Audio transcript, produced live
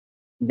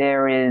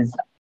there is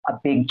a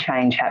big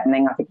change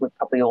happening. I think we've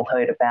probably all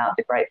heard about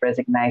the Great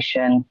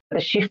Resignation. The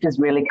shift has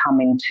really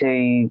come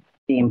into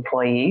the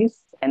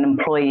employees, and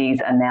employees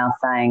are now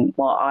saying,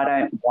 well, I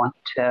don't want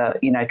to,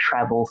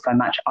 travel so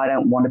much. I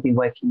don't want to be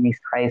working these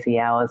crazy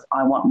hours.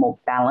 I want more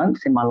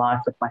balance in my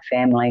life with my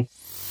family.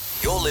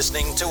 You're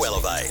listening to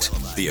Elevate,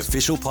 the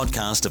official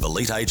podcast of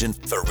Elite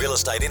Agent for real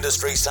estate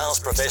industry sales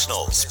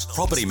professionals,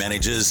 property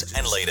managers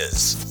and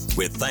leaders.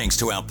 With thanks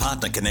to our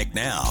partner Connect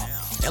Now,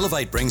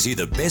 Elevate brings you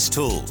the best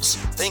tools,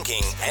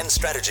 thinking and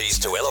strategies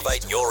to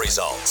elevate your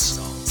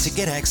results. To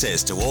get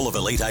access to all of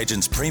Elite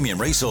Agent's premium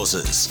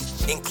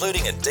resources,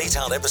 including a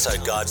detailed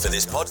episode guide for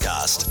this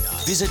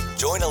podcast, visit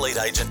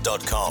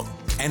joineliteagent.com.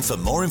 And for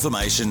more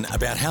information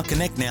about how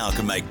Connect Now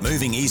can make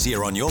moving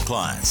easier on your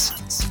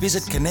clients,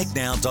 visit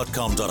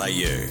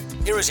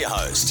connectnow.com.au. Here is your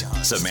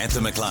host,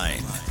 Samantha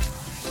McLean.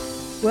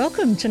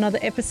 Welcome to another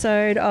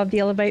episode of the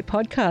Elevate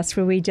podcast,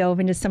 where we delve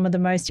into some of the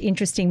most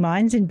interesting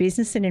minds in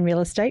business and in real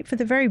estate for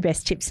the very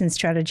best tips and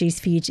strategies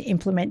for you to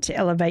implement to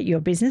elevate your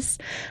business.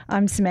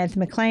 I'm Samantha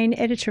McLean,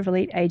 editor of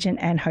Elite Agent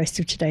and host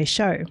of today's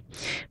show.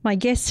 My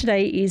guest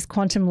today is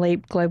Quantum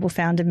Leap Global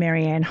founder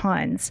Marianne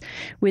Hines.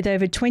 With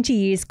over 20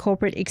 years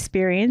corporate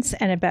experience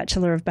and a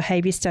Bachelor of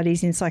Behaviour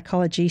Studies in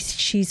Psychology,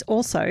 she's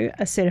also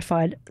a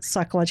certified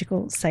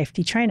psychological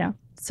safety trainer.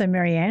 So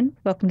Marianne,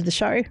 welcome to the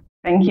show.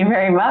 Thank you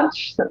very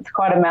much. That's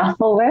quite a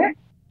mouthful there.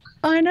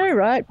 I know,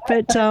 right?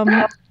 But,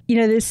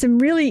 there's some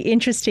really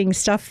interesting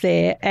stuff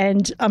there.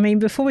 And I mean,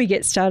 before we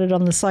get started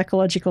on the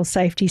psychological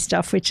safety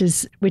stuff, which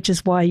is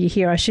why you're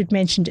here, I should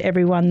mention to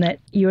everyone that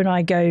you and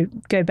I go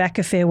back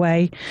a fair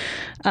way.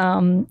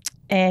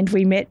 And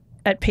we met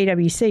at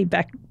PwC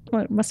back,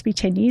 it must be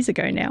 10 years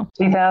ago now.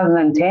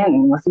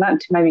 2010, wasn't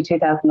it? Maybe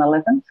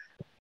 2011.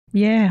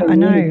 Yeah, I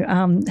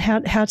know.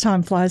 How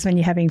time flies when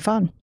you're having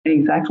fun.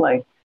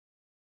 Exactly.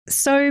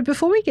 So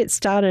before we get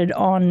started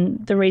on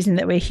the reason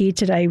that we're here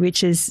today,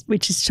 which is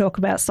to talk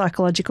about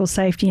psychological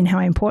safety and how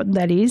important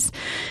that is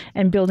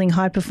and building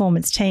high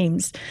performance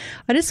teams,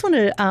 I just want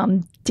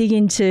to dig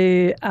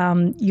into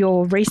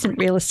your recent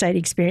real estate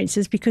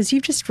experiences, because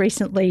you've just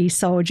recently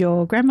sold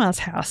your grandma's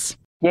house.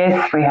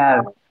 Yes, we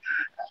have.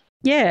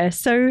 Yeah.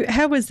 So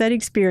how was that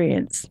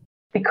experience?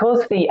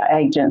 Because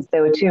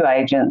there were two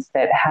agents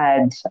that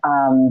had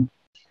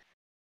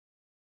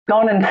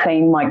gone and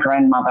seen my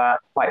grandmother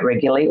quite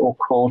regularly, or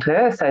called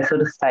her, so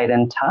sort of stayed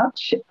in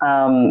touch.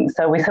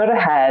 So we sort of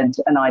had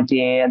an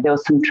idea. There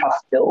was some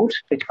trust built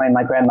between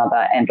my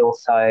grandmother and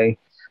also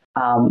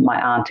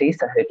my auntie,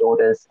 so her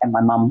daughters, and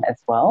my mum as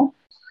well.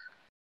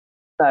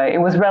 So it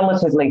was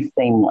relatively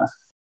seamless.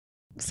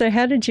 So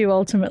how did you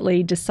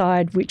ultimately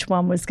decide which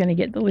one was going to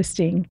get the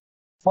listing?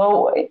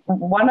 Well,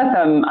 one of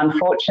them,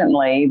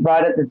 unfortunately,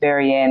 right at the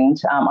very end,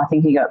 I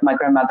think my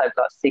grandmother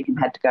got sick and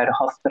had to go to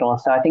hospital.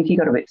 So I think he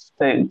got a bit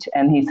spooked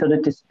and he sort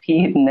of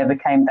disappeared and never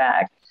came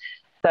back.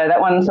 So that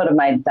one sort of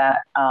made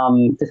that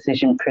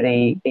decision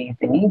pretty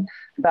easy.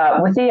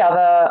 But with the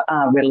other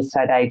real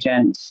estate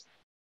agent,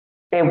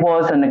 there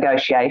was a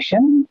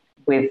negotiation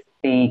with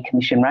the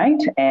commission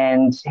rate,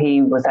 and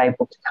he was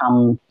able to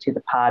come to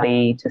the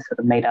party to sort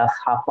of meet us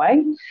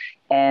halfway.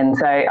 And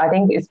so I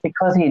think it's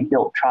because he had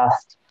built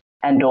trust,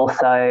 and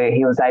also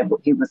he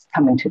was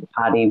coming to the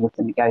party with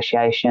the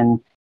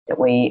negotiation, that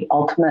we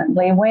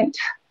ultimately went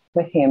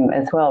with him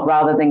as well,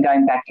 rather than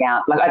going back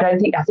out. I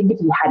think if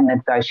he hadn't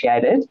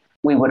negotiated,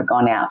 we would have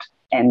gone out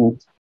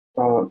and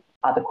for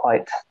other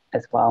quotes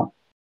as well.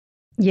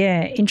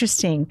 Yeah,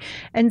 interesting.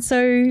 And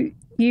so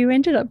you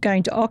ended up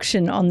going to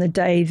auction on the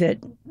day that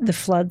the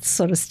floods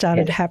sort of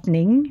started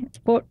happening.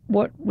 What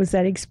was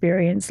that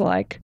experience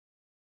like?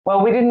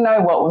 Well, we didn't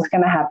know what was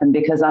going to happen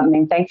because,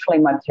 thankfully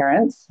my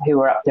parents, who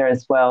were up there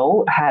as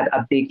well, had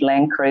a big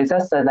Land Cruiser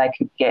so they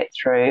could get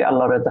through a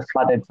lot of the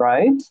flooded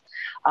roads.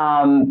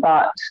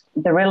 But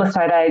the real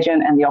estate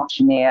agent and the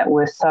auctioneer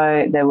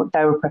they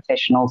were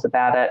professionals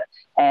about it,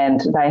 and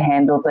they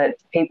handled it.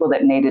 People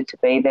that needed to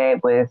be there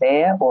were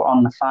there or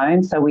on the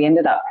phone. So we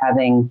ended up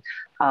having,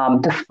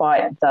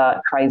 despite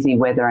the crazy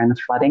weather and the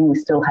flooding,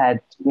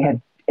 we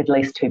had at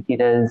least two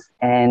bidders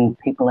and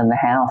people in the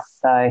house.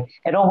 So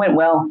it all went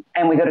well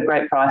and we got a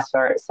great price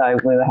for it. So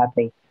we were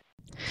happy.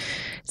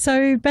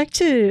 So back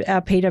to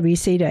our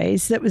PwC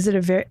days, that was at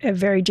a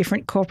very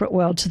different corporate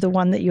world to the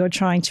one that you're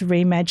trying to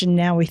reimagine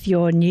now with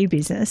your new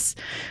business.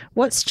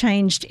 What's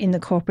changed in the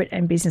corporate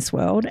and business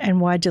world,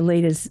 and why do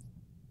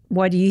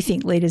you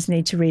think leaders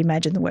need to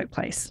reimagine the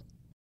workplace?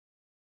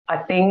 I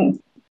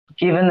think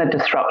given the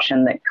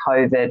disruption that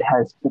COVID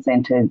has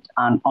presented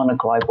on a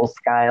global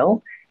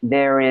scale,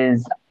 there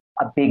is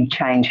a big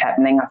change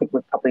happening. I think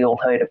we've probably all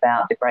heard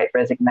about the Great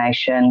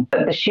Resignation,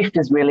 but the shift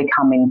has really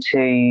come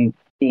into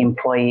the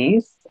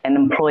employees, and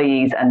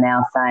employees are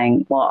now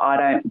saying, well, I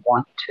don't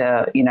want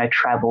to,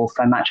 travel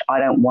so much. I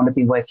don't want to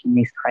be working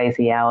these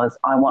crazy hours.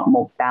 I want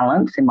more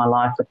balance in my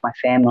life with my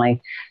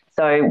family.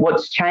 So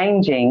what's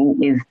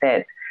changing is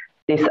that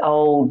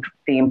the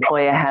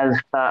employer has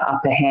the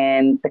upper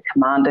hand, the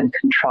command and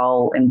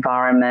control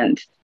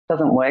environment.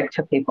 doesn't work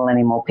for people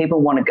anymore.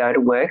 People want to go to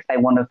work. They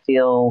want to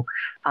feel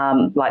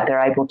like they're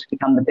able to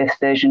become the best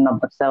version of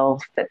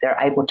themselves, that they're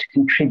able to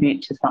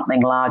contribute to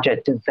something larger,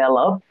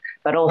 develop,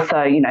 but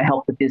also,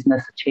 help the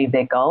business achieve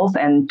their goals.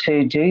 And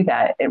to do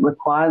that, it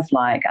requires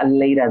like a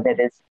leader that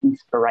is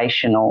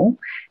inspirational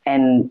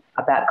and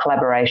about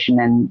collaboration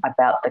and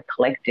about the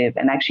collective,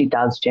 and actually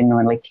does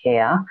genuinely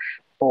care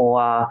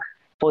for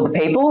the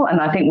people. And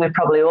I think we've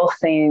probably all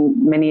seen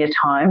many a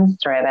times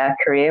throughout our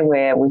career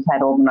where we've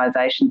had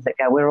organisations that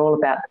go, we're all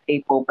about the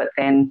people, but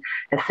then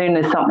as soon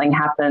as something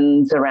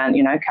happens around,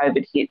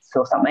 COVID hits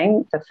or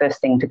something, the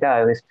first thing to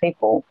go is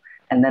people.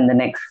 And then the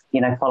next,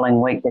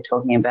 following week, they're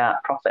talking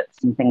about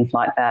profits and things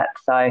like that.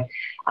 So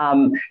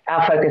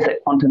our focus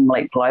at Quantum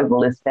Leap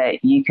Global is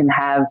that you can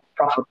have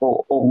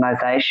profitable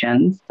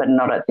organisations, but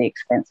not at the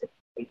expense of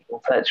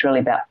people. So it's really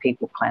about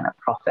people, planet,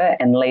 profit,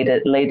 and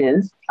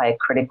leaders play a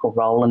critical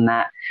role in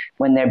that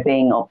when they're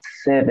being of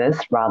service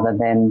rather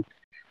than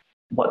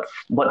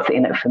what's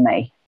in it for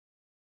me.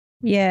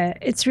 Yeah,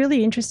 it's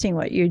really interesting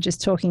what you're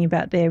just talking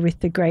about there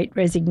with the Great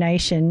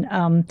Resignation.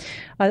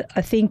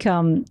 I think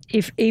even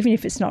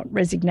if it's not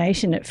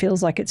resignation, it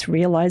feels like it's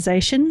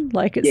realization,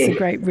 like it's the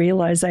great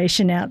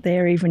realization out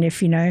there, even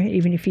if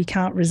you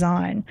can't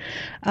resign.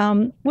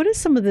 What are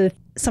some of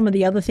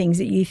the other things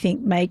that you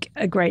think make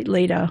a great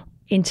leader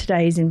in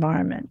today's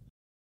environment?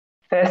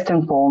 First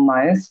and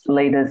foremost,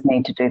 leaders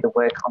need to do the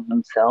work on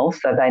themselves.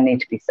 So they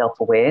need to be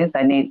self-aware.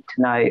 They need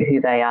to know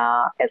who they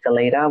are as a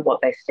leader, what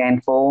they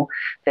stand for,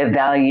 their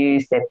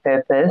values, their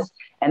purpose,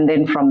 and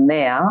then from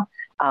there,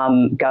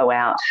 go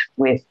out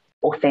with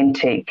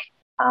authentic,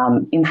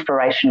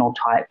 inspirational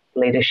type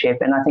leadership.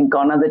 And I think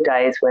gone are the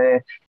days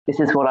where this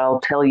is what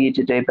I'll tell you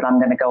to do, but I'm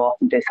going to go off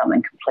and do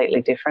something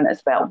completely different. It's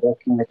about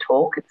walking the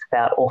talk. It's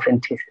about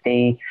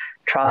authenticity,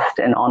 trust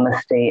and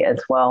honesty as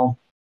well.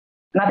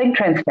 And I think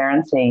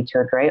transparency,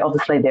 to agree.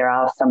 Obviously, there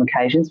are some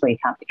occasions where you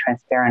can't be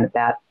transparent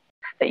about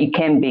that. You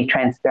can be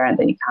transparent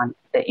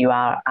that you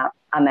are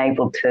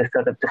unable to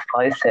sort of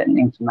disclose certain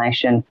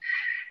information.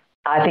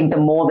 I think the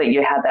more that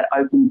you have that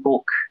open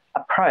book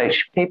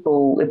approach, it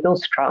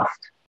builds trust.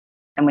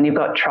 And when you've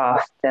got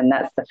trust, then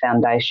that's the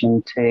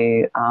foundation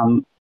to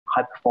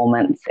high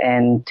performance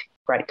and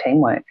great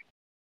teamwork.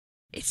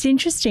 It's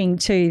interesting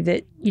too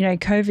that,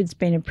 COVID's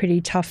been a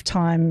pretty tough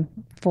time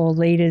for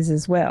leaders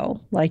as well.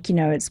 Like,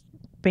 it's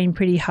been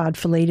pretty hard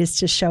for leaders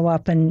to show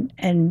up and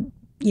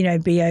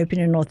be open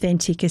and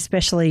authentic,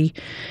 especially,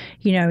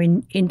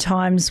 in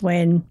times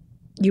when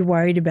you're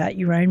worried about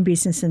your own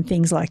business and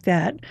things like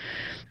that.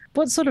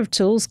 What sort of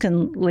tools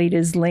can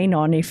leaders lean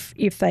on if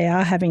they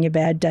are having a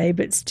bad day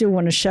but still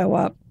want to show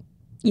up,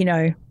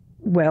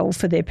 well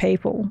for their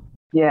people?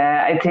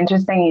 Yeah, it's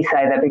interesting you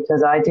say that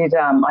because I did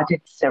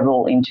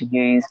several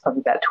interviews,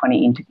 probably about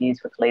 20 interviews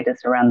with leaders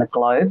around the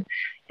globe,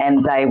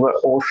 and they were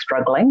all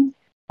struggling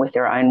with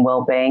their own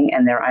well-being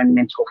and their own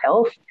mental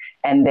health,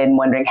 and then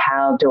wondering,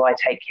 how do I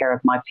take care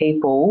of my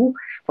people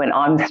when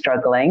I'm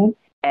struggling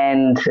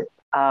and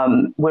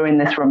we're in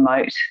this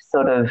remote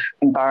sort of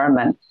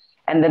environment.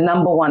 And the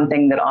number one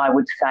thing that I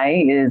would say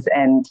is,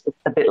 and it's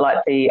a bit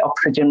like the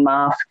oxygen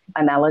mask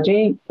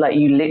analogy, like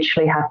you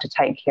literally have to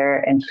take care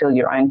and fill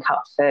your own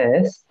cup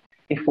first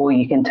before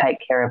you can take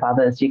care of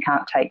others. You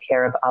can't take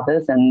care of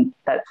others, and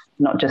that's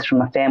not just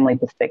from a family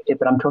perspective,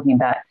 but I'm talking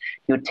about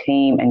your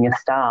team and your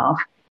staff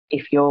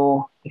if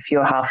you're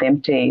half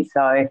empty.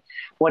 So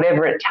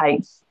whatever it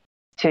takes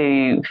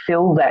to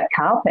fill that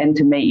cup and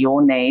to meet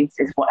your needs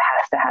is what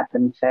has to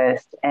happen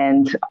first.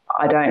 And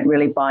I don't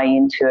really buy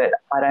into it.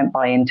 I don't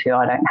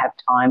have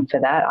time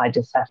for that. I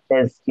just have,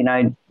 there's,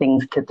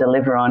 things to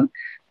deliver on.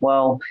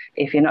 Well,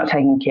 if you're not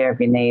taking care of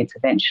your needs,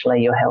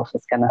 eventually your health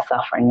is going to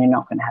suffer and you're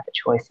not going to have a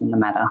choice in the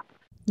matter.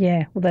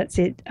 Yeah, well, that's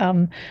it.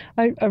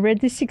 I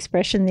read this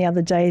expression the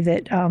other day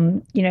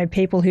that,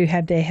 people who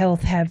have their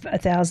health have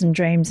 1,000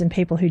 dreams and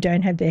people who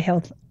don't have their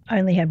health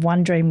only have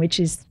one dream, which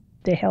is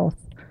their health.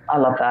 I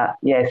love that.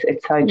 Yes,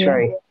 it's so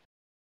true.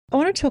 I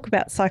want to talk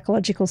about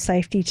psychological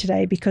safety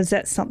today because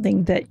that's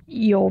something that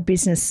your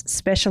business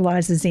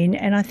specialises in,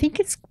 and I think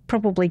it's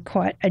probably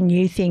quite a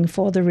new thing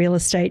for the real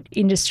estate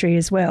industry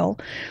as well.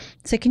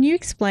 So can you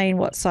explain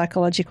what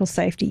psychological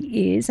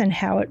safety is and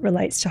how it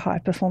relates to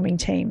high-performing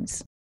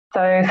teams?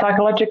 So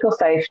psychological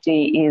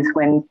safety is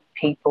when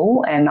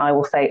people, and I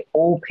will say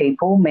all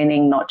people,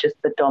 meaning not just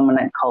the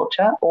dominant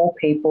culture, all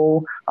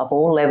people of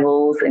all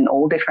levels in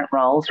all different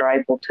roles are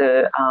able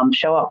to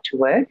show up to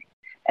work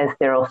as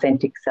their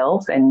authentic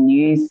selves and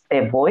use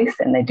their voice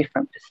and their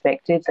different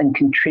perspectives and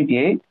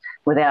contribute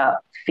without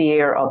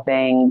fear of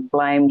being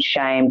blamed,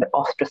 shamed,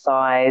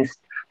 ostracised,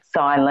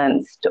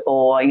 silenced,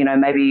 or,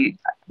 maybe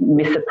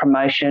miss a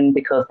promotion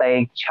because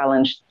they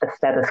challenged the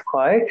status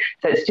quo.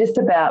 So it's just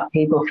about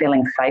people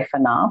feeling safe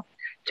enough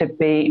to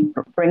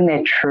bring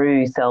their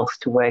true selves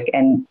to work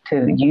and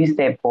to use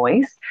their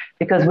voice,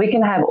 because we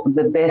can have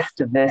the best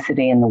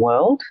diversity in the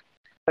world,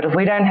 but if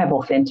we don't have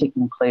authentic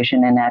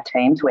inclusion in our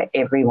teams where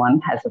everyone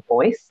has a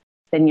voice,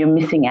 then you're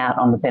missing out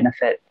on the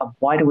benefit of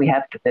why do we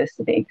have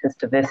diversity? Because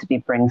diversity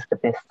brings the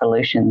best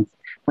solutions.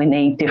 We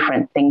need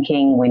different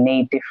thinking. We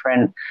need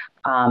different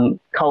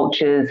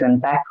cultures and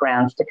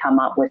backgrounds to come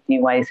up with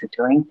new ways of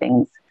doing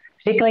things,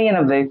 particularly in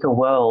a VUCA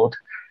world.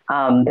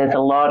 There's a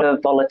lot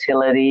of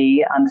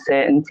volatility,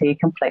 uncertainty,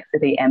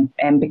 complexity, and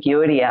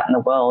ambiguity out in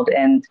the world.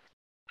 And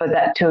for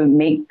that, to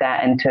meet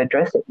that and to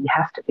address it, you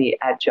have to be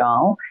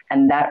agile,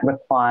 and that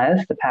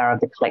requires the power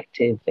of the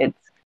collective. It's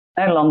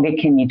no longer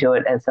can you do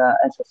it as a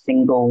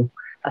single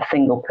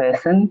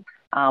person,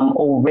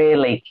 or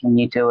rarely can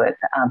you do it.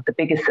 The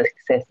biggest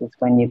success is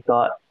when you've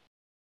got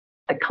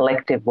the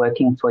collective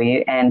working for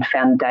you, and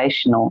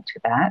foundational to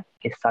that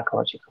is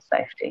psychological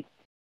safety.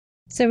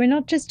 So we're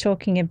not just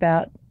talking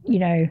about,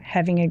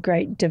 having a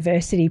great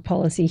diversity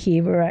policy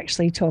here. We're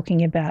actually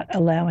talking about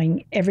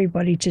allowing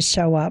everybody to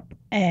show up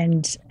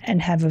and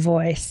have a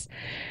voice.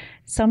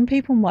 Some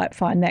people might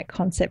find that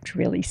concept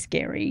really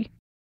scary.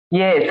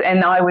 Yes,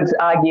 and I would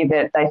argue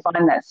that they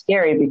find that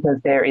scary because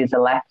there is a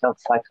lack of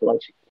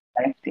psychological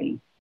safety.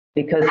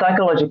 Because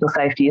psychological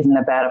safety isn't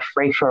about a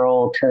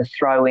free-for-all to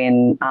throw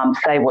in,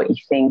 say what you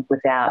think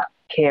without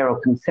care or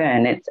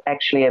concern. It's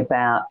actually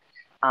about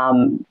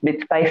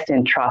it's based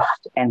in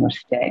trust and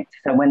respect.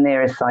 So when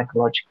there is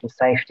psychological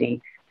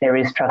safety, there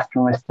is trust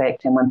and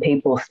respect. And when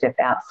people step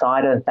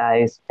outside of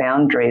those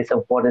boundaries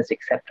of what is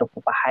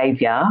acceptable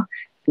behaviour,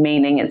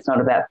 meaning it's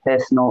not about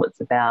personal, it's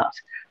about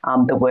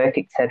the work,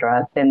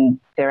 etc., then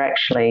they're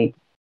actually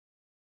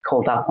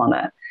called up on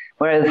it.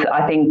 Whereas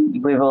I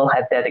think we've all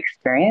had that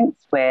experience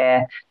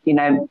where,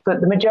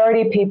 but the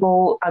majority of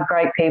people are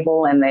great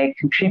people and they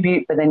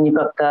contribute, but then you've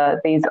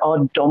got these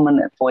odd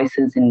dominant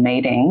voices in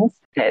meetings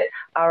that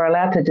are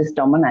allowed to just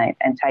dominate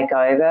and take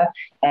over,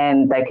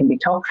 and they can be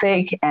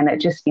toxic, and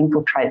it just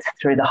infiltrates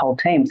through the whole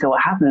team. So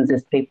what happens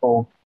is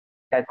people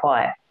go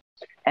quiet.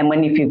 And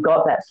if you've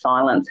got that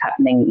silence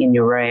happening in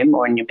your room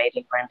or in your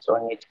meeting rooms or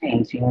in your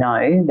teams, you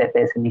know that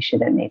there's an issue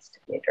that needs to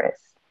be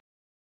addressed.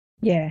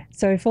 Yeah.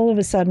 So if all of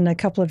a sudden a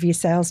couple of your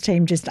sales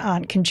team just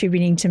aren't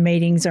contributing to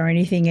meetings or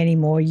anything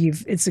anymore,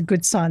 it's a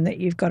good sign that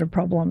you've got a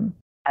problem.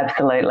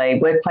 Absolutely.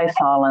 Workplace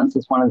silence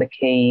is one of the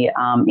key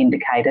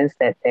indicators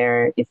that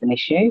there is an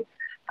issue.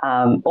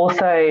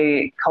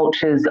 Also,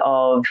 cultures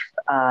of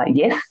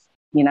yes,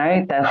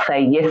 they'll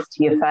say yes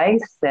to your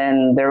face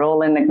and they're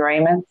all in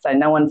agreement, so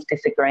no one's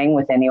disagreeing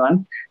with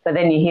anyone. But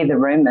then you hear the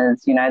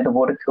rumours, the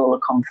water cooler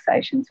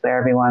conversations where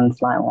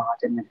everyone's like, well, I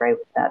didn't agree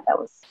with that. That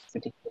was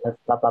ridiculous,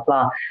 blah, blah,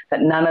 blah.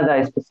 But none of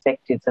those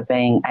perspectives are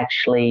being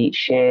actually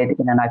shared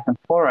in an open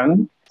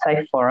forum,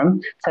 safe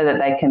forum, so that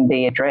they can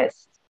be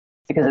addressed.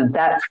 Because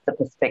that's the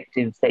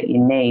perspectives that you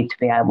need to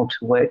be able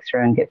to work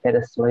through and get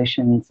better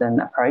solutions and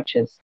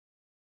approaches.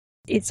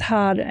 It's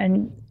hard,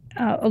 and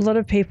a lot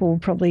of people will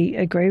probably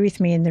agree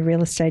with me in the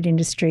real estate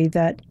industry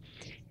that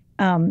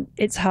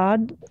it's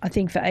hard, I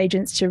think, for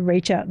agents to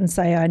reach out and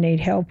say, I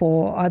need help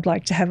or I'd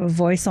like to have a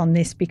voice on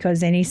this,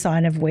 because any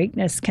sign of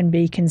weakness can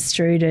be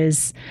construed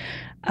as,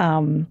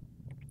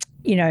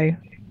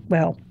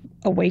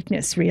 a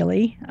weakness,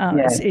 really.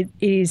 It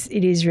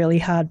is really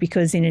hard,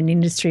 because in an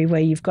industry where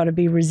you've got to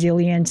be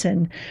resilient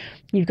and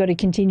you've got to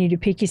continue to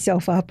pick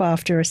yourself up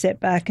after a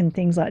setback and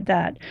things like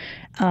that,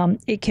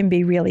 it can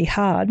be really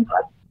hard.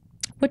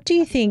 What do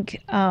you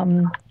think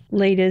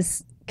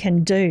leaders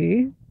can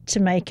do to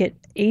make it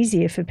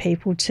easier for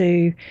people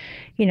to,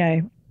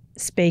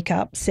 speak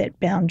up, set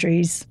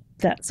boundaries,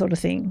 that sort of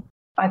thing?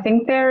 I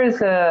think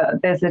there's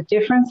a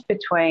difference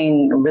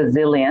between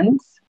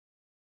resilience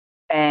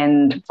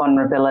and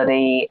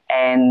vulnerability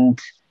and,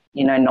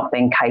 not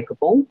being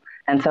capable.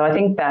 And so I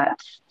think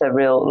that's the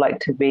real,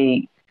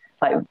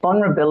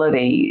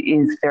 vulnerability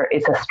is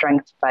a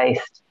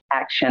strength-based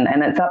action,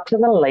 and it's up to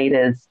the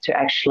leaders to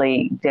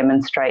actually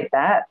demonstrate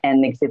that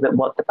and exhibit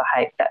what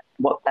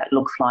that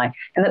looks like.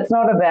 And it's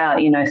not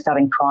about,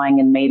 starting crying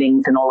in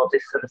meetings and all of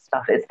this sort of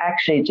stuff. It's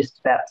actually just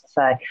about to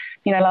say,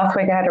 last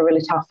week I had a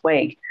really tough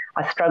week.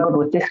 I struggled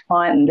with this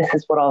client and this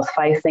is what I was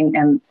facing,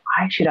 and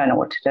I actually don't know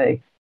what to do.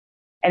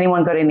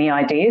 Anyone got any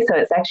ideas? So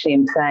it's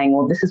actually saying,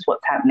 well, this is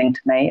what's happening to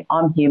me.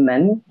 I'm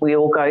human. We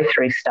all go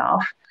through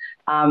stuff.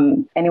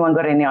 Anyone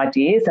got any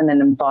ideas? And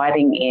then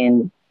inviting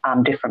in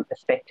different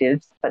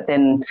perspectives. But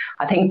then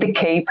I think the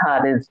key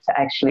part is to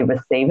actually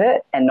receive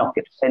it and not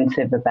get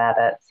defensive about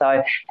it.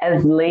 So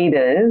as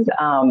leaders,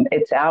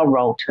 it's our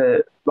role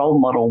to role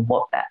model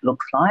what that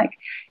looks like.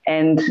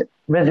 And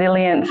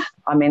resilience,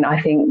 I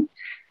think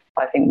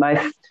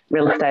most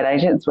real estate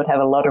agents would have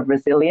a lot of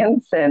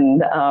resilience,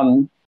 and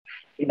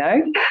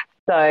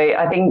so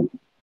I think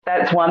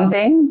that's one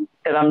thing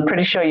that I'm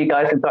pretty sure you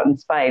guys have got in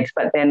spades.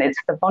 But then it's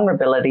the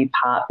vulnerability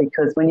part,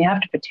 because when you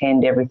have to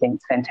pretend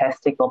everything's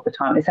fantastic all the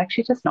time, it's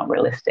actually just not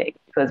realistic,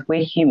 because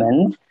we're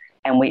humans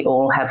and we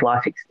all have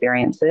life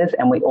experiences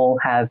and we all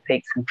have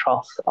peaks and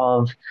troughs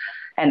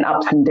and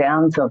ups and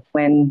downs of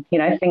when,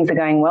 things are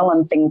going well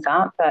and things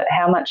aren't. But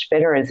how much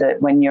better is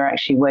it when you're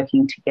actually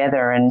working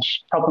together and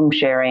problem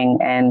sharing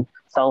and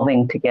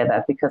solving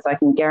together? Because I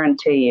can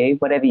guarantee you,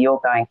 whatever you're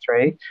going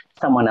through,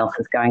 someone else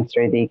is going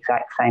through the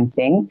exact same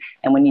thing.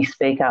 And when you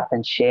speak up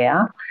and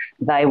share,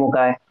 they will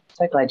go,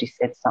 so glad you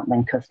said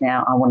something, because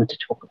now I wanted to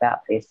talk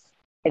about this.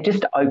 it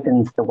just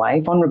opens the way.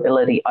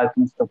 Vulnerability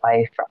opens the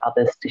way for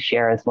others to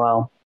share as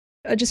well.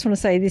 I just want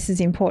to say this is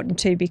important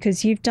too,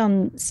 because you've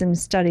done some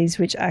studies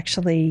which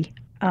actually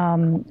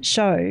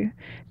show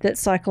that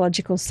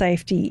psychological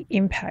safety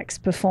impacts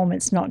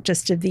performance, not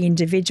just of the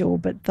individual,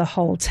 but the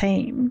whole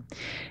team.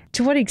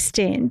 To what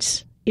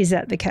extent is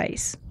that the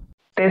case?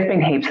 There's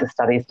been heaps of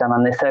studies done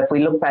on this. So if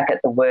we look back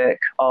at the work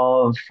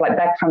of, like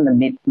back from the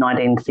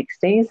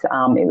mid-1960s,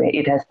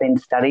 it has been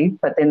studied.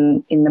 But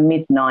then in the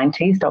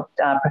mid-90s,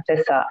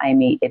 Professor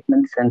Amy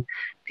Edmondson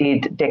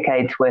did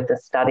decades worth of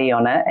study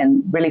on it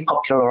and really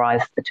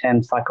popularised the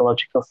term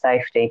psychological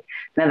safety.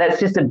 Now, that's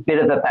just a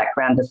bit of a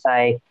background to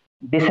say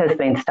this has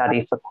been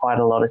studied for quite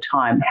a lot of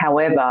time.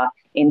 However,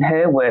 in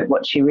her work,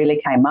 what she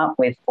really came up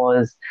with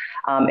was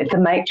it's a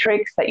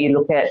matrix that you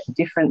look at the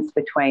difference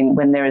between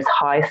when there is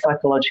high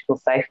psychological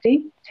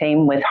safety,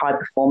 team with high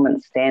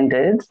performance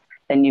standards,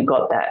 then you've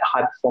got that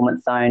high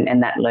performance zone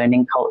and that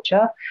learning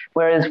culture.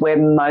 Whereas where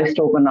most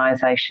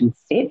organisations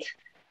sit,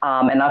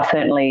 and I've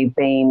certainly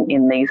been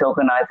in these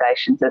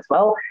organisations as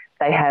well,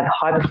 they have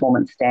high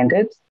performance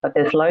standards, but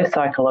there's low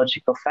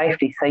psychological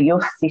safety. So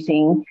you're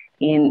sitting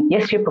in,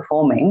 yes, you're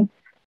performing,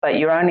 but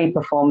you're only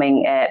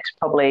performing at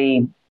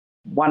probably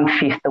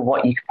 1/5 of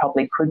what you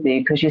probably could be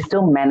because you're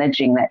still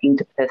managing that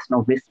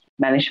interpersonal risk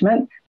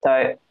management.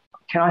 So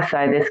can I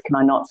say this? Can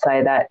I not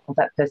say that? Well,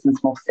 that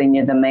person's more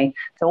senior than me.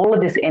 So all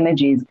of this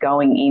energy is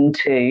going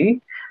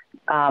into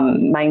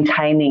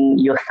maintaining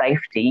your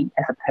safety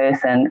as a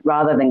person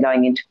rather than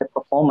going into the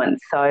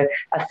performance. So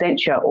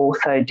Accenture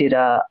also did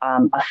a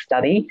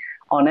study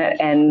on it,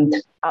 and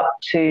up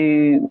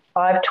to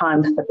 5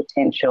 times the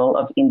potential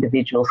of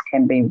individuals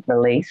can be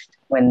released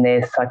when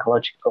there's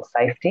psychological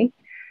safety.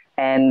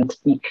 And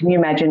can you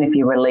imagine if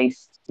you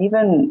released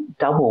even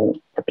double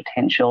the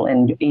potential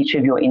in each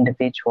of your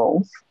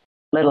individuals,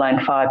 let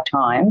alone 5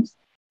 times,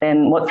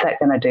 then what's that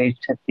going to do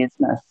to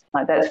business?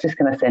 Like, that's just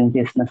going to send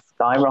business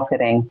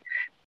skyrocketing.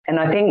 And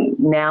I think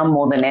now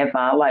more than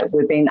ever, like,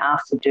 we're being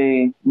asked to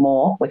do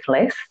more with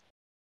less.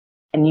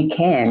 And you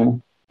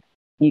can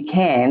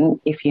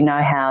if you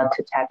know how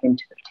to tap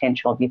into the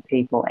potential of your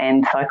people.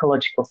 And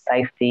psychological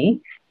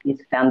safety is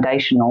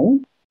foundational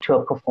to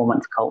a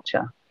performance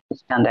culture.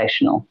 It's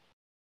foundational.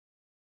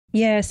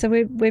 Yeah, so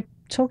we're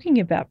talking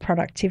about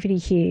productivity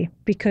here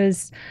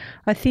because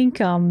I think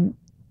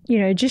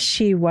just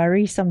sheer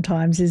worry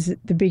sometimes is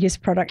the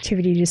biggest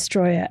productivity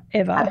destroyer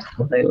ever.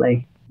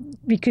 Absolutely.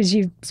 Because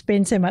you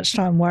spend so much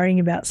time worrying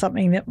about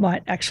something that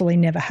might actually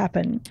never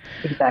happen.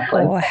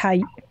 Exactly. Or how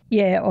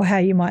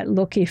you might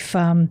look if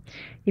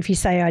you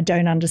say I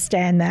don't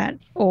understand that,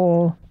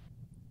 or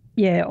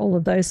all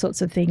of those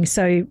sorts of things.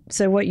 So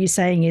what you're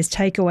saying is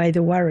take away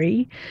the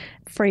worry,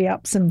 free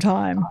up some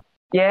time.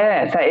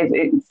 Yeah, so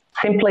it's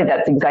simply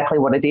that's exactly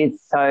what it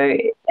is. So,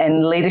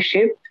 and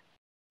leadership,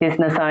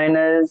 business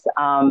owners,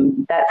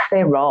 that's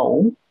their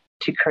role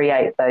to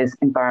create those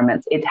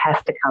environments. It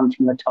has to come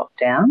from the top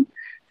down.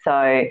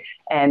 So,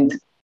 and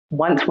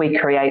once we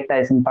create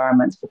those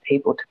environments for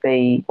people to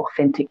be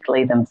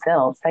authentically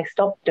themselves, they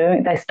stop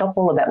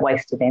all of that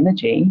wasted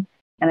energy,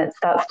 and it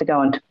starts to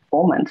go into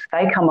performance.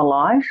 They come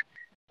alive,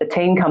 the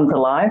team comes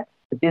alive,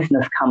 the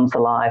business comes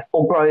alive,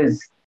 or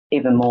grows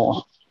even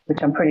more,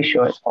 which I'm pretty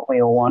sure is what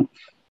we all want.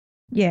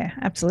 Yeah,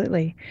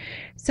 absolutely.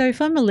 So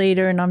if I'm a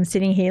leader and I'm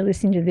sitting here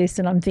listening to this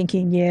and I'm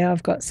thinking,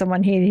 I've got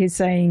someone here who's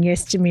saying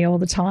yes to me all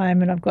the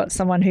time, and I've got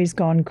someone who's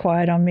gone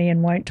quiet on me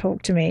and won't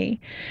talk to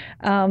me,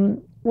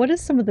 what are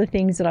some of the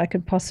things that I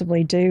could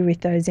possibly do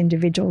with those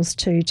individuals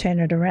to turn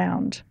it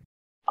around?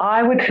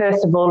 I would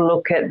first of all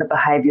look at the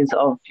behaviours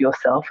of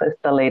yourself as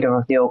the leader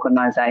of the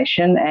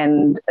organisation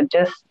and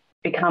just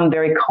become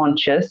very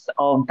conscious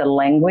of the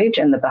language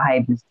and the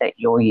behaviours that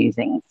you're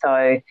using.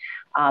 So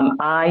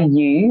are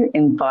you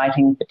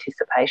inviting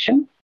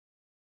participation?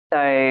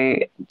 So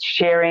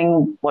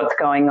sharing what's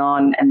going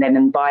on and then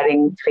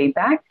inviting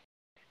feedback,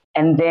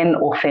 and then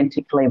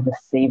authentically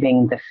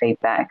receiving the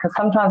feedback. Because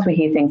sometimes we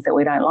hear things that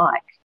we don't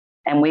like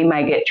and we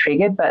may get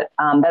triggered, but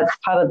that's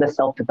part of the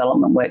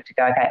self-development work to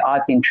go, okay,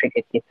 I've been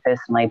triggered here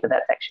personally, but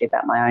that's actually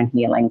about my own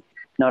healing,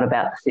 not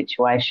about the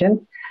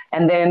situation.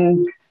 And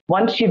then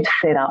once you've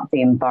set up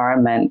the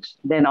environment,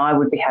 then I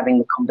would be having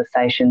the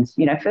conversations,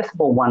 first of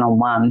all,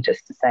 one-on-one,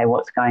 just to say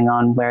what's going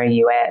on, where are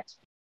you at,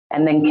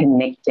 and then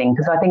connecting.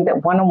 Because I think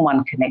that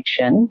one-on-one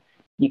connection,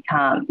 you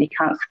can't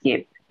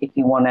skip if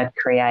you want to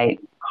create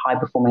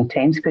high-performing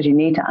teams, because you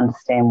need to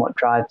understand what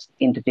drives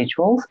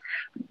individuals.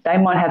 They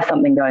might have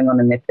something going on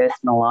in their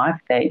personal life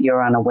that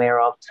you're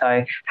unaware of.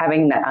 So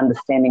having that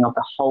understanding of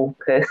the whole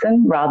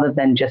person rather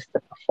than just the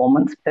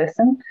performance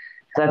person.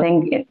 So I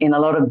think in a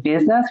lot of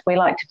business, we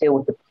like to deal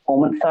with the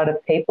performance side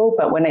of people,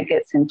 but when it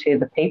gets into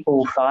the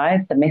people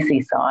side, the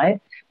messy side,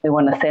 we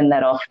want to send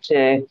that off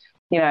to,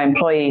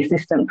 employee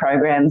assistant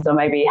programs or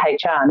maybe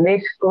HR, and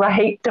they're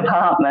great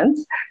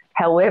departments.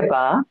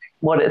 However,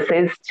 what it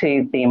says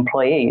to the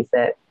employees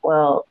that,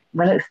 well,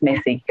 when it's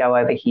messy, go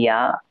over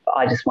here.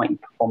 I just want your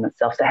performance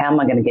self. So how am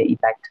I going to get you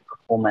back to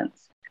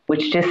performance?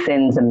 Which just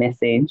sends a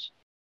message,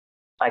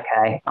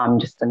 okay, I'm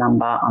just a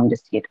number. I'm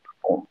just here to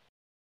perform.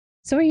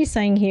 So what you're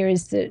saying here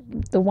is that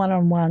the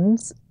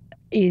one-on-ones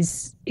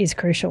is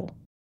crucial.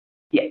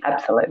 Yeah,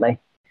 absolutely.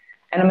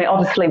 And I mean,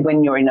 obviously,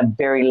 when you're in a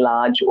very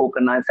large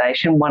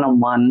organisation,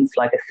 one-on-ones,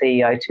 like a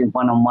CEO to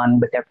one-on-one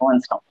with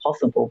everyone's not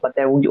possible, but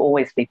there will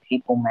always be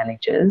people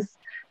managers,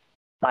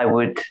 I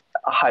would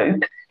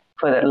hope,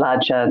 for the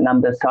larger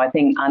numbers. So I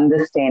think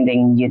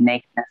understanding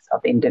uniqueness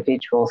of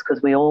individuals,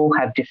 because we all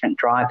have different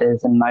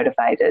drivers and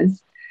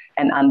motivators,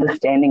 and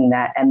understanding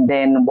that, and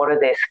then what are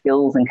their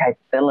skills and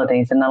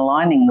capabilities, and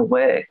aligning the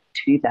work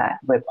to that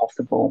where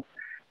possible.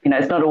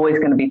 It's not always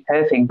going to be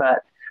perfect,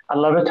 but a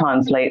lot of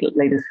times leaders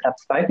that I've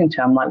spoken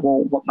to, I'm like,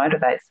 well, what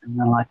motivates them? And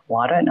they're like,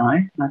 well, I don't know.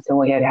 And I said,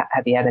 well,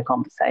 have you had a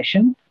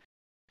conversation?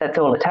 That's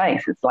all it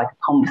takes. It's like a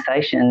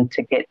conversation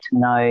to get to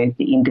know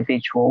the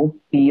individual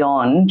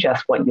beyond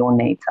just what your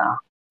needs are.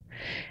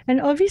 And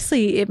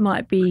obviously it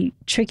might be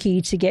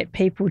tricky to get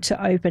people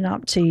to open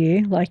up to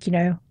you. Like,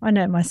 I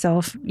know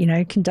myself,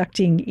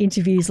 conducting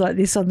interviews like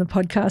this on the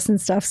podcast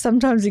and stuff,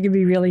 sometimes it can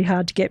be really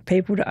hard to get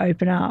people to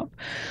open up.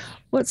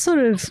 What sort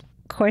of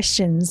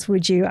questions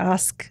would you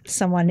ask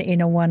someone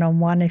in a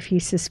one-on-one if you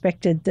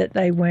suspected that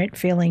they weren't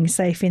feeling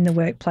safe in the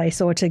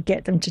workplace, or to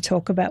get them to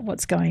talk about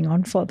what's going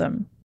on for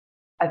them?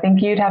 I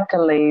think you'd have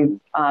to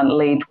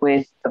lead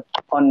with the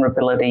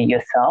vulnerability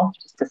yourself,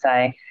 just to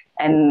say,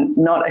 and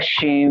not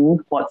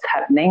assume what's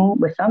happening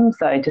with them.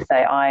 So to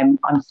say, I'm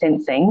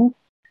sensing,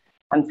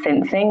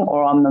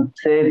 or I'm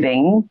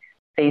observing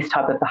these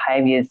type of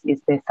behaviours.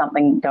 Is there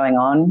something going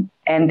on?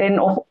 And then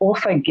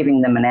also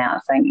giving them an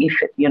out, saying, if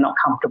you're not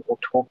comfortable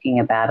talking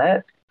about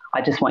it,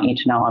 I just want you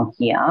to know I'm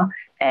here.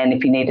 And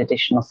if you need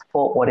additional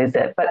support, what is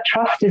it? But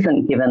trust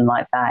isn't given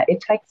like that.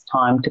 It takes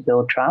time to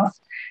build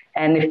trust.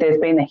 And if there's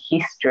been a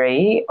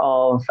history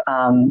of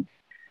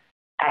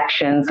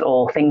actions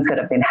or things that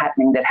have been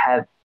happening that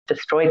have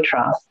destroyed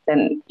trust,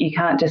 then you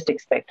can't just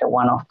expect a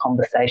one-off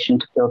conversation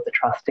to build the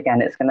trust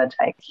again. It's going to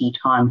take some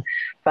time.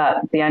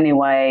 But the only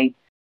way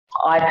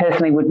I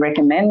personally would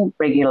recommend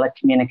regular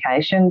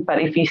communication.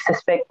 But if you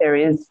suspect there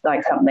is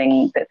like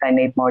something that they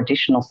need more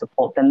additional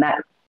support, then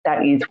that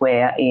is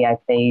where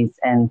EAPs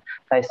and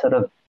those sort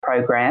of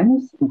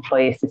programs,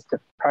 employee assisted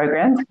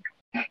programs,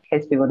 in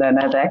case people don't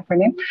know the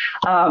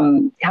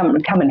acronym,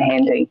 come in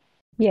handy.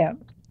 Yeah.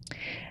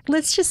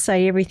 Let's just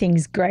say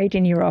everything's great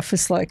in your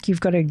office, like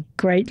you've got a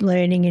great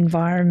learning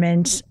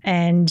environment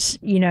and,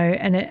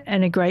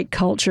 and a great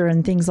culture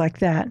and things like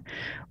that.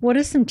 What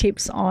are some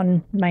tips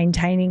on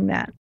maintaining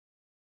that?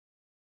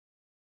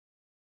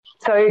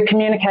 So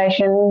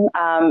communication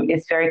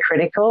is very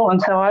critical. And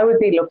so I would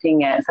be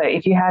looking at, so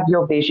if you have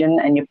your vision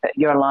and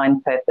your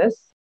aligned purpose,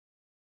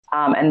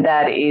 and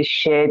that is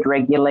shared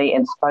regularly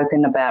and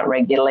spoken about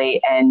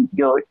regularly, and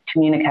you're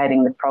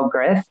communicating the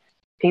progress,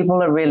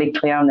 people are really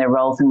clear on their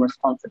roles and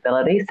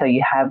responsibilities. So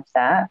you have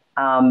that,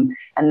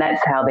 and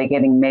that's how they're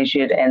getting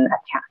measured and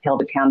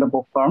held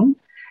accountable for them.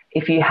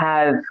 If you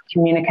have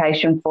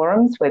communication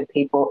forums where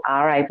people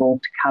are able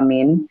to come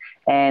in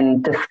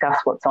and discuss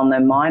what's on their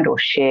mind or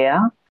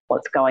share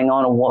what's going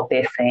on or what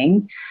they're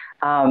seeing.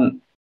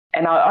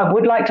 And I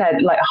would like to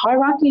add, like,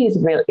 hierarchy is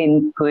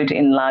really good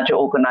in larger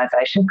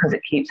organisations because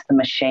it keeps the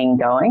machine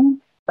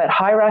going. But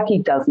hierarchy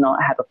does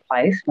not have a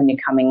place when you're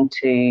coming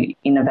to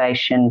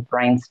innovation,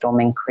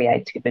 brainstorming,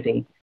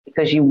 creativity,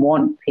 because you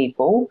want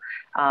people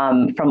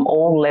from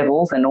all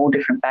levels and all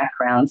different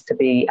backgrounds to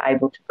be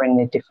able to bring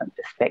their different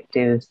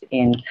perspectives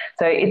in.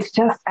 So it's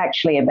just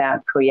actually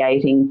about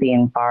creating the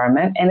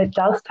environment, and it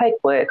does take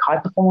work.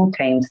 High-performing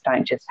teams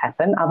don't just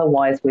happen.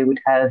 Otherwise, we would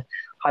have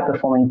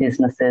high-performing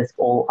businesses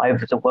all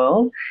over the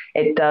world.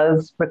 It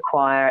does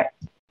require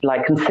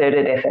like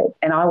concerted effort,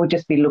 and I would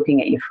just be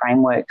looking at your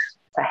frameworks.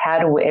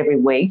 So every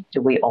week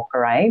do we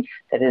operate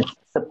that is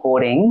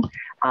supporting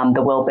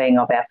the well-being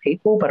of our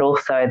people, but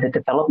also the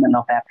development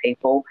of our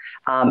people,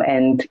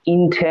 and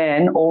in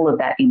turn, all of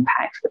that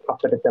impacts the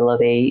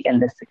profitability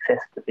and the success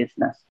of the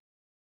business.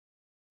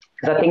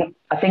 Because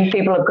I think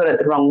people have got it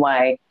the wrong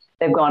way.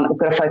 They've gone, we've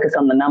got to focus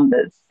on the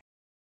numbers.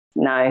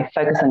 No,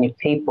 focus on your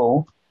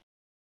people.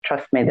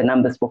 Trust me, the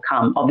numbers will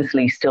come.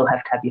 Obviously, you still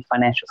have to have your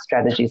financial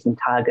strategies and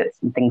targets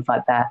and things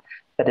like that,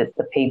 but it's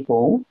the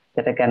people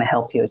that are going to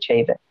help you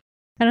achieve it.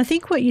 And I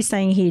think what you're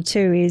saying here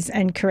too is,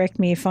 and correct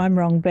me if I'm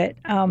wrong, but,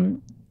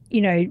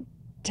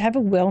 to have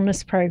a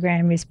wellness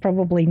program is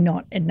probably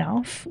not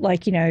enough,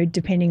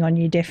 depending on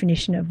your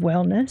definition of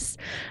wellness,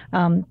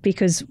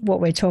 because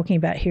what we're talking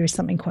about here is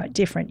something quite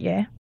different,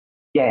 yeah?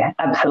 Yeah,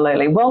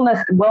 absolutely.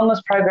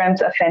 Wellness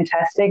programs are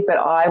fantastic, but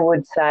I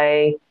would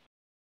say,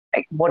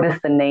 what is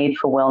the need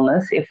for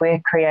wellness? If we're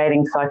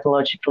creating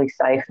psychologically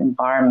safe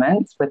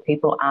environments where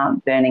people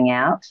aren't burning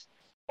out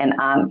and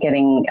aren't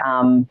getting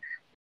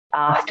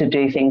asked to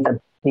do things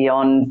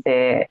beyond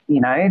their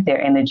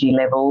energy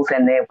levels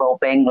and their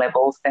well-being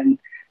levels, then,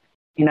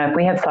 if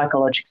we have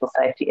psychological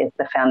safety as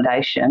the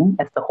foundation,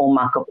 as the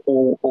hallmark of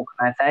all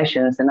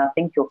organisations, then I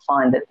think you'll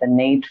find that the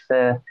need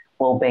for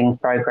well-being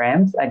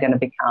programs are going to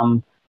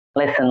become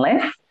less and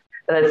less.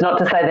 So that's not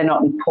to say they're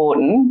not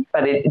important,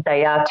 but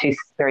they are two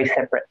very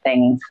separate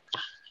things.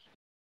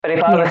 But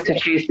if I was to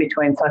choose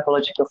between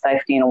psychological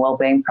safety and a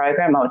wellbeing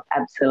program, I would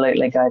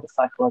absolutely go the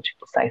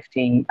psychological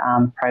safety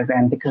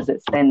program, because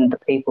it's then the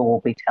people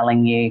will be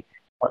telling you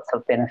what's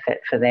of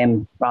benefit for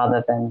them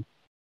rather than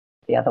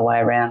the other way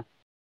around.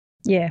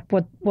 Yeah,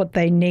 what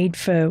they need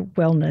for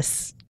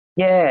wellness.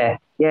 Yeah.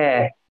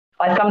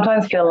 I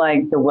sometimes feel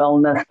like the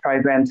wellness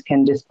programs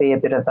can just be a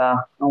bit of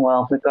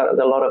we've got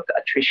a lot of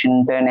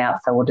attrition, burnout,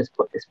 so we'll just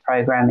put this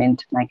program in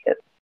to make it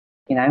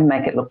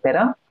look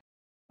better.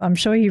 I'm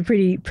sure you're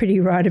pretty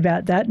right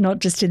about that, not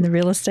just in the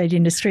real estate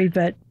industry,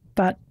 but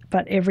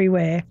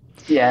everywhere.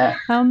 Yeah.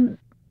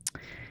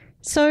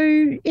 So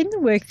in the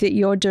work that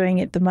you're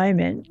doing at the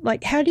moment,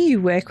 like, how do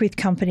you work with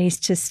companies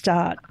to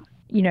start,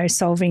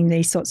 solving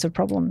these sorts of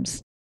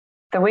problems?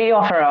 So we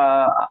offer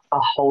a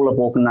whole of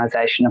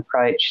organisation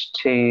approach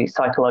to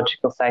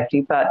psychological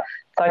safety, but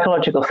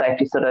psychological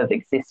safety sort of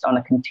exists on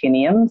a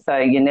continuum. So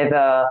you're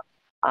never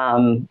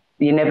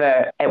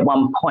at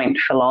one point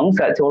for long.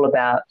 So it's all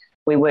about,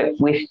 we work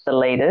with the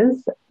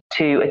leaders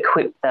to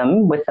equip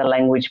them with the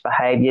language,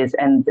 behaviours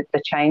and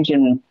the change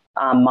in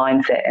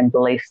mindset and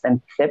beliefs and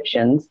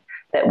perceptions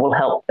that will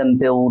help them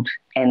build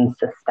and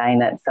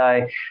sustain it.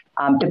 So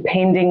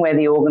depending where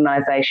the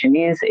organisation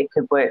is, it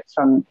could work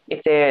from,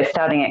 if they're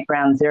starting at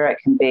ground zero, it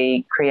can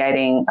be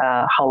creating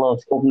a whole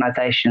of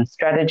organisation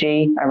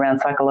strategy around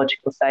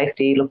psychological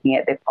safety, looking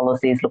at their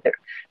policies, look at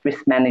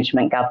risk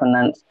management,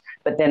 governance,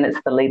 but then it's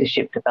the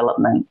leadership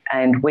development.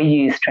 And we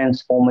use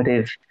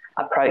transformative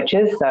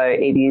approaches. So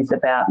it is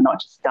about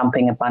not just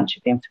dumping a bunch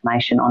of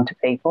information onto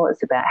people.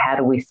 It's about how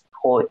do we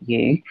support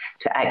you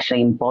to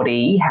actually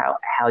embody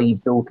how you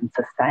build and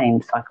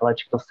sustain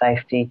psychological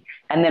safety.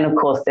 And then, of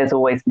course, there's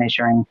always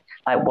measuring,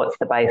 like, what's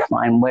the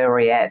baseline? Where are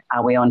we at?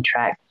 Are we on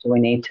track? Do we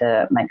need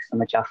to make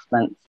some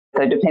adjustments?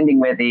 So depending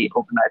where the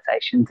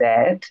organisation's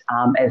at,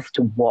 as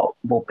to what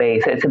will be.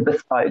 So it's a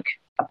bespoke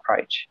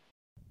approach.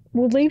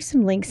 We'll leave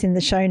some links in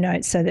the show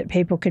notes so that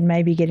people can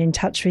maybe get in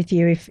touch with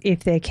you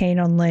if they're keen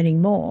on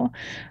learning more.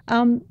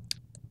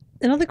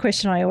 Another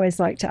question I always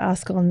like to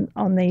ask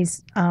on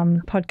these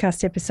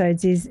podcast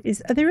episodes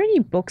is are there any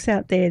books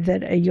out there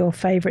that are your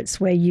favourites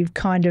where you've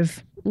kind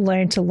of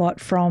learnt a lot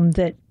from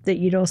that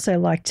you'd also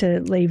like to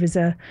leave as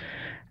a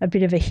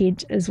bit of a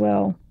hint as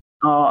well?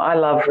 Oh, I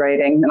love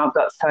reading, and I've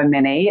got so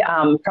many.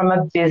 From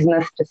a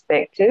business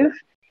perspective,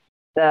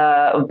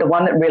 the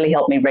one that really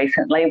helped me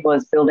recently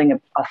was Building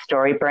a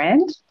Story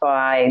Brand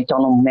by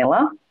Donald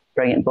Miller.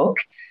 Brilliant book,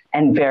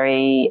 and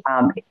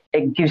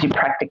it gives you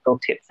practical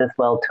tips as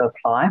well to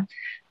apply.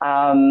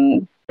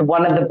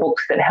 One of the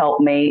books that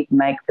helped me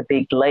make the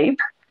big leap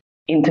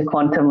into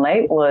Quantum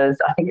Leap was,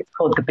 I think it's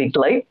called The Big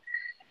Leap,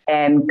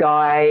 and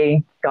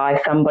Guy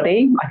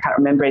somebody, I can't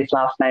remember his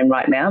last name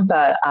right now,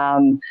 but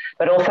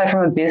also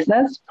from a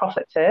business,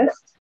 Profit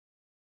First.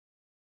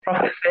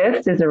 Profit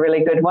First is a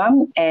really good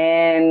one,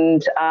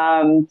 and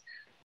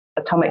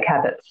Atomic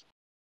Habits,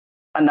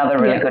 another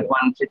really good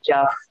one to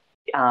just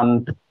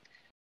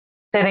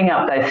setting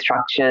up those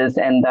structures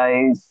and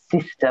those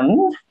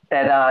systems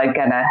that are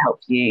going to help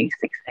you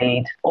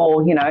succeed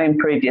or,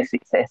 improve your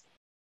success.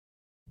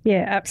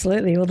 Yeah,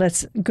 absolutely. Well,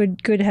 that's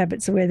good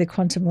habits are where the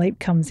quantum leap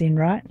comes in,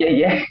 right?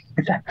 Yeah,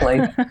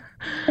 exactly.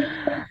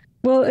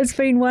 Well, it's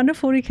been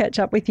wonderful to catch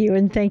up with you,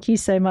 and thank you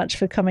so much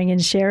for coming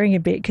and sharing a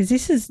bit, because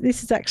this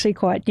is actually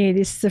quite new.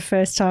 This is the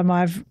first time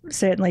I've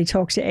certainly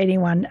talked to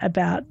anyone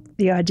about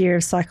the idea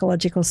of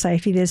psychological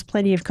safety. There's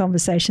plenty of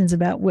conversations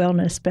about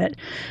wellness, but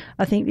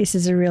I think this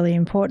is a really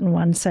important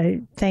one.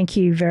 So thank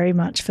you very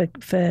much for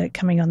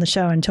coming on the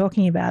show and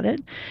talking about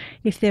it.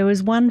 If there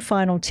was one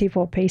final tip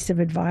or piece of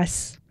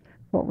advice,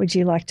 what would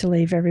you like to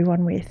leave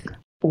everyone with?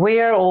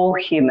 We are all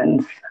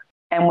humans.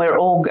 And we're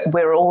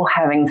all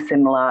having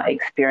similar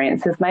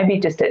experiences, maybe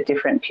just at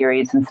different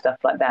periods and stuff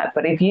like that.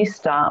 But if you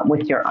start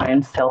with your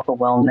own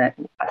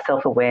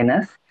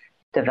self-awareness,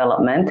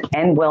 development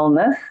and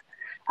wellness,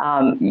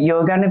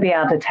 you're going to be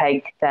able to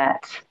take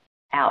that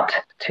out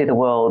to the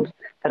world.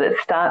 But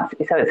it's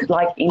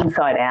like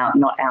inside out,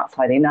 not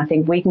outside in. I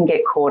think we can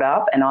get caught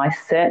up, and I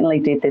certainly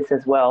did this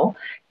as well,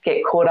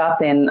 get caught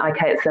up in,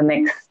 okay, it's the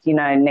next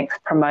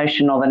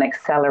promotion or the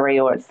next salary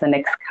or it's the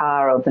next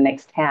car or the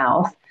next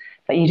house.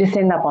 But you just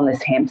end up on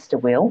this hamster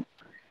wheel,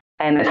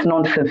 and it's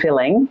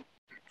non-fulfilling.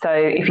 So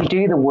if you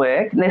do the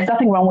work, and there's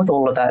nothing wrong with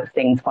all of those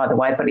things, by the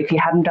way, but if you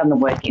haven't done the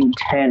work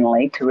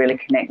internally to really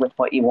connect with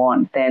what you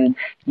want, then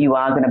you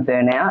are going to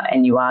burn out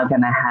and you are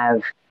going to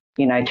have,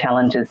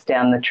 challenges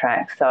down the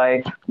track.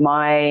 So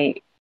my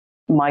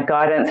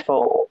guidance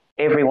for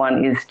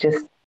everyone is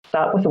just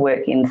start with the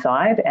work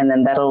inside, and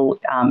then that'll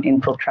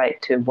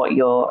infiltrate to what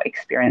you're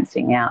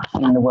experiencing out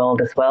in the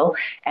world as well.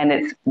 And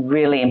it's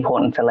really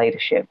important for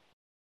leadership.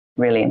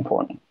 Really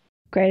important.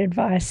 Great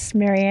advice.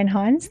 Marianne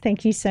Hines,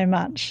 thank you so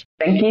much.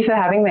 Thank you for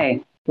having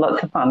me.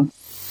 Lots of fun.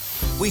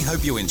 We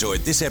hope you enjoyed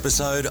this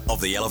episode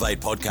of the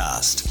Elevate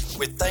podcast,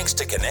 with thanks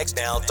to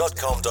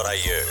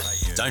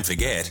connectnow.com.au. Don't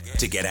forget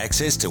to get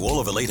access to all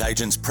of Elite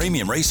Agent's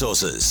premium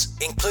resources,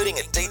 including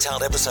a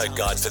detailed episode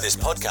guide for this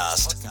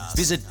podcast.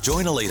 Visit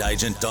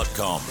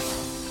joineliteagent.com.